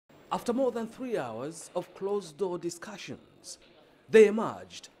After more than 3 hours of closed-door discussions, they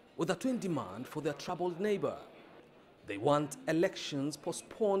emerged with a twin demand for their troubled neighbor. They want elections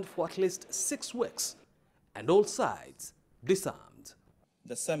postponed for at least 6 weeks and all sides disarmed.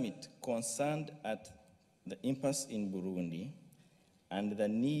 The summit, concerned at the impasse in Burundi and the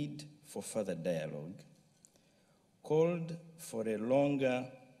need for further dialogue, called for a longer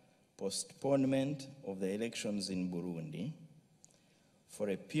postponement of the elections in Burundi for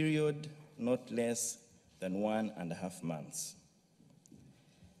a period not less than 1.5 months.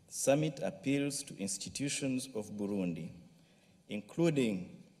 The summit appeals to institutions of Burundi, including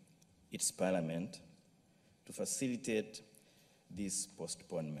its parliament, to facilitate this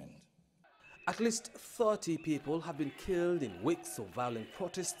postponement. At least 30 people have been killed in weeks of violent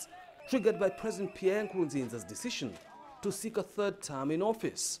protests triggered by President Pierre Nkurunziza's decision to seek a third term in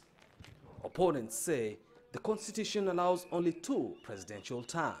office. Opponents say the constitution allows only 2 presidential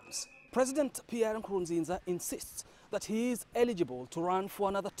terms. President Pierre Nkurunziza insists that he is eligible to run for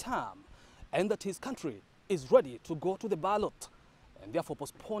another term and that his country is ready to go to the ballot, and therefore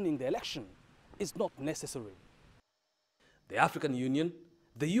postponing the election is not necessary. The African Union,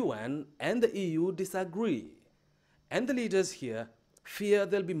 the UN and the EU disagree, and the leaders here fear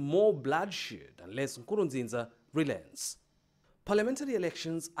there'll be more bloodshed unless Nkurunziza relents. Parliamentary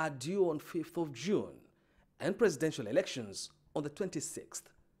elections are due on 5th of June and presidential elections on the 26th.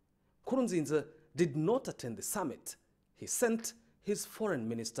 Nkurunziza did not attend the summit. He sent his foreign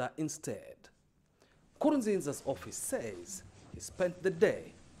minister instead. Nkurunziza's office says he spent the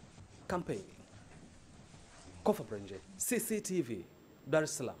day campaigning. Kofa Mrenje, CCTV, Dar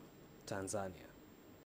es Salaam, Tanzania.